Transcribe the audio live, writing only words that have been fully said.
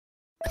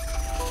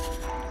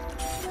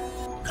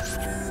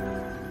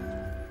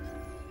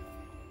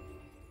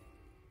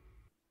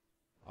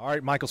All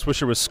right, Michael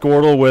Swisher with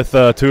Squirtle with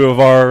two of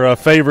our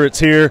favorites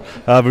here.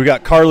 We've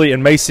got Karly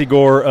and Macy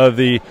Gore of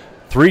the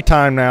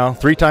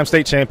three-time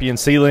state champion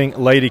Seiling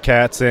Lady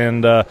Cats.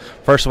 And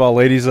first of all,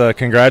 ladies,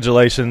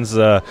 congratulations.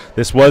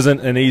 This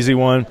wasn't an easy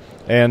one.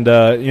 And,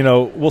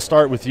 we'll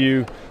start with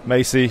you,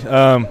 Macy.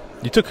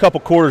 You took a couple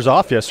quarters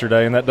off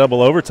yesterday in that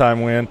double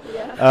overtime win.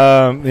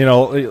 Yeah.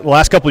 The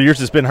last couple of years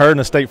it's been her in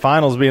the state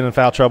finals being in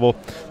foul trouble.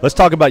 Let's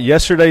talk about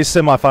yesterday's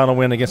semifinal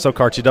win against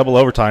Okarche, double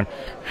overtime.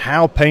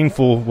 How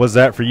painful was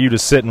that for you to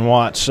sit and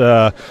watch,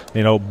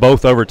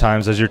 both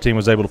overtimes as your team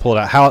was able to pull it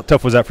out? How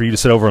tough was that for you to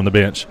sit over on the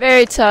bench?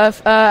 Very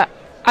tough.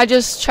 I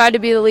just tried to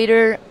be the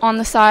leader on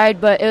the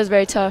side, but it was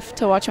very tough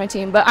to watch my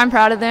team. But I'm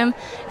proud of them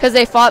because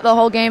they fought the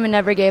whole game and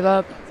never gave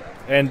up.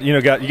 And you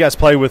guys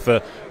play with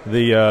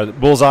the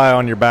bullseye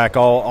on your back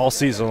all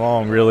season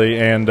long, really.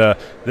 And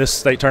this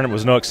state tournament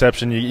was no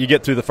exception. You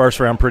get through the first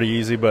round pretty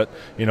easy, but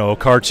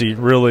Okarche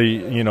really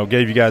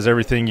gave you guys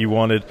everything you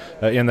wanted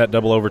in that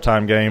double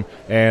overtime game.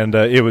 And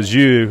it was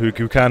you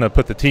who kind of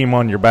put the team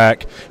on your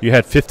back. You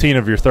had 15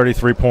 of your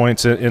 33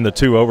 points in the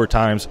two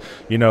overtimes.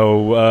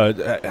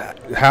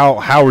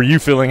 How were you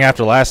feeling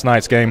after last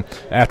night's game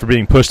after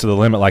being pushed to the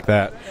limit like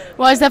that?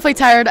 Well, I was definitely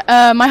tired.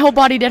 My whole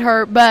body did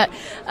hurt, but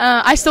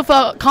I still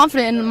felt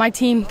confident in my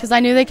team because I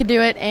knew they could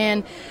do it,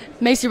 and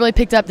Macy really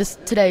picked up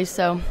today.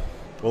 So,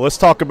 well, let's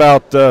talk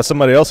about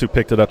somebody else who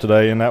picked it up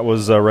today, and that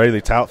was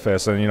Rayleigh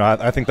Toutfest. And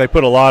I think they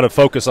put a lot of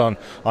focus on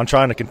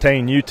trying to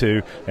contain you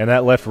two, and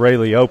that left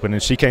Rayleigh open,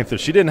 and she came through.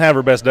 She didn't have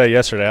her best day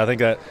yesterday. I think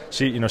that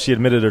she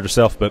admitted it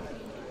herself, but.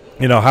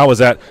 How was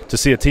that to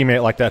see a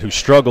teammate like that who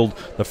struggled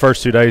the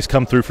first 2 days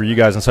come through for you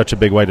guys in such a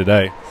big way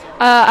today?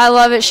 I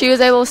love it. She was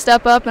able to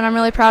step up, and I'm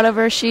really proud of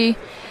her. She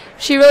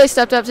really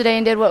stepped up today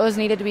and did what was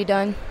needed to be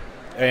done.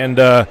 And,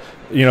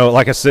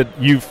 like I said,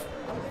 you've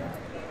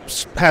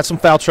had some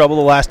foul trouble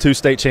the last two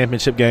state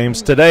championship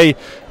games. Today,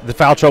 the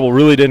foul trouble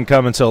really didn't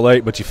come until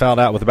late, but you fouled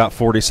out with about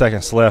 40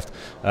 seconds left.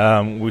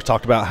 We've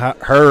talked about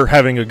her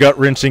having a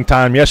gut-wrenching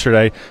time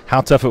yesterday.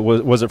 How tough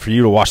was it for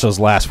you to watch those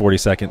last 40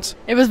 seconds?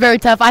 It was very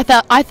tough. I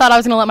thought I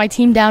was going to let my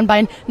team down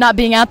by not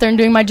being out there and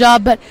doing my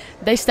job, but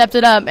they stepped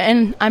it up,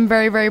 and I'm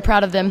very, very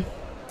proud of them.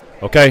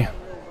 Okay.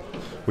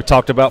 We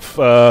talked about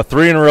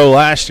 3 in a row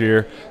last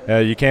year.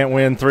 You can't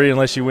win 3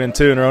 unless you win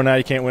 2 in a row. Now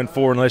you can't win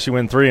 4 unless you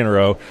win 3 in a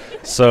row.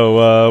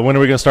 So when are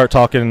we going to start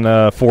talking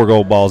 4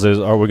 gold balls? Are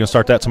we going to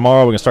start that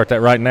tomorrow? Are we going to start that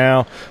right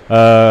now?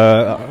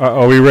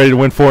 Are we ready to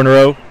win 4 in a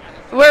row?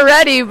 We're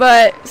ready,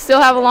 but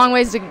still have a long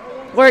ways to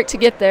work to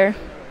get there.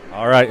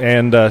 All right,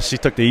 and she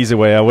took the easy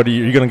way out. Are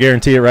you going to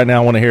guarantee it right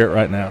now? I want to hear it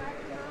right now.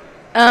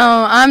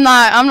 I'm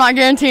not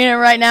guaranteeing it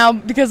right now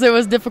because it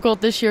was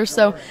difficult this year.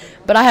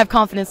 But I have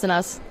confidence in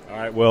us. All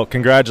right, well,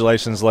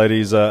 congratulations,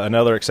 ladies.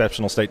 Another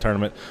exceptional state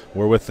tournament.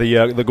 We're with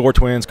the Gore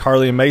twins,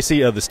 Karly and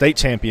Macy, of the state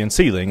champion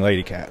Seiling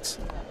Lady Cats.